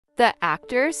The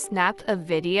actor snapped a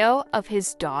video of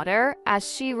his daughter as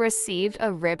she received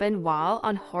a ribbon while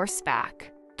on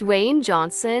horseback. Dwayne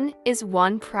Johnson is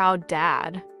one proud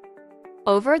dad.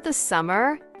 Over the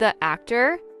summer, the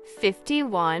actor,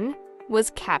 51,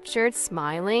 was captured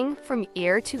smiling from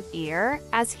ear to ear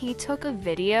as he took a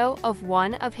video of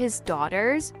one of his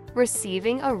daughters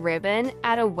receiving a ribbon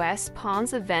at a West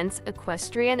Palms Events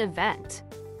equestrian event.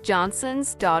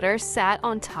 Johnson's daughter sat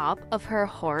on top of her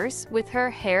horse with her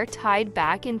hair tied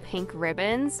back in pink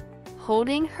ribbons,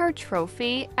 holding her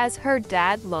trophy as her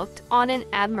dad looked on in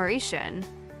admiration.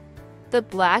 The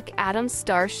Black Adam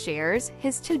star shares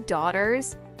his two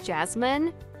daughters,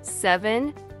 Jasmine,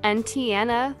 7, and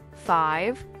Tiana,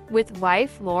 5, with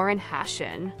wife Lauren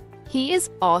Hashian. He is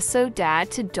also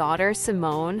dad to daughter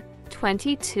Simone,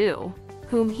 22,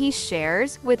 whom he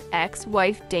shares with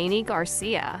ex-wife Dany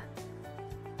Garcia.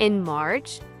 In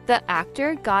March, the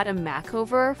actor got a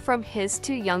makeover from his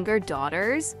two younger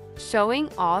daughters, showing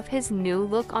off his new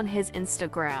look on his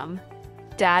Instagram.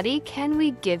 "Daddy, can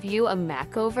we give you a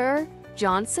makeover?"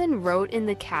 Johnson wrote in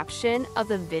the caption of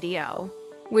the video,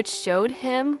 which showed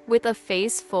him with a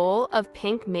face full of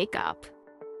pink makeup.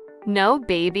 "No,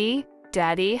 baby,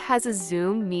 Daddy has a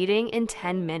Zoom meeting in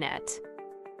 10 minutes.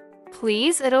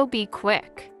 Please, it'll be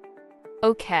quick."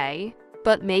 "Okay,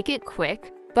 but make it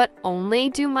quick, but only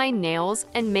do my nails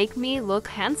and make me look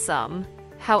handsome."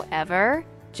 However,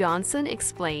 Johnson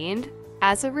explained,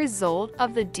 as a result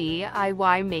of the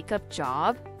DIY makeup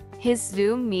job, his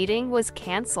Zoom meeting was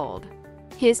canceled.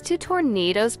 His two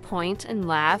tornadoes point and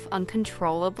laugh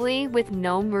uncontrollably with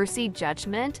no mercy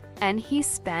judgment, and he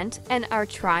spent an hour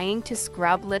trying to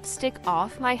scrub lipstick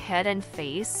off my head and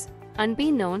face.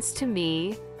 "Unbeknownst to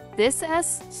me, this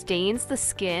stains the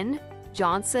skin,"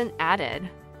 Johnson added.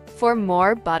 For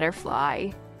more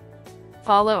Butterfly,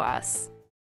 follow us.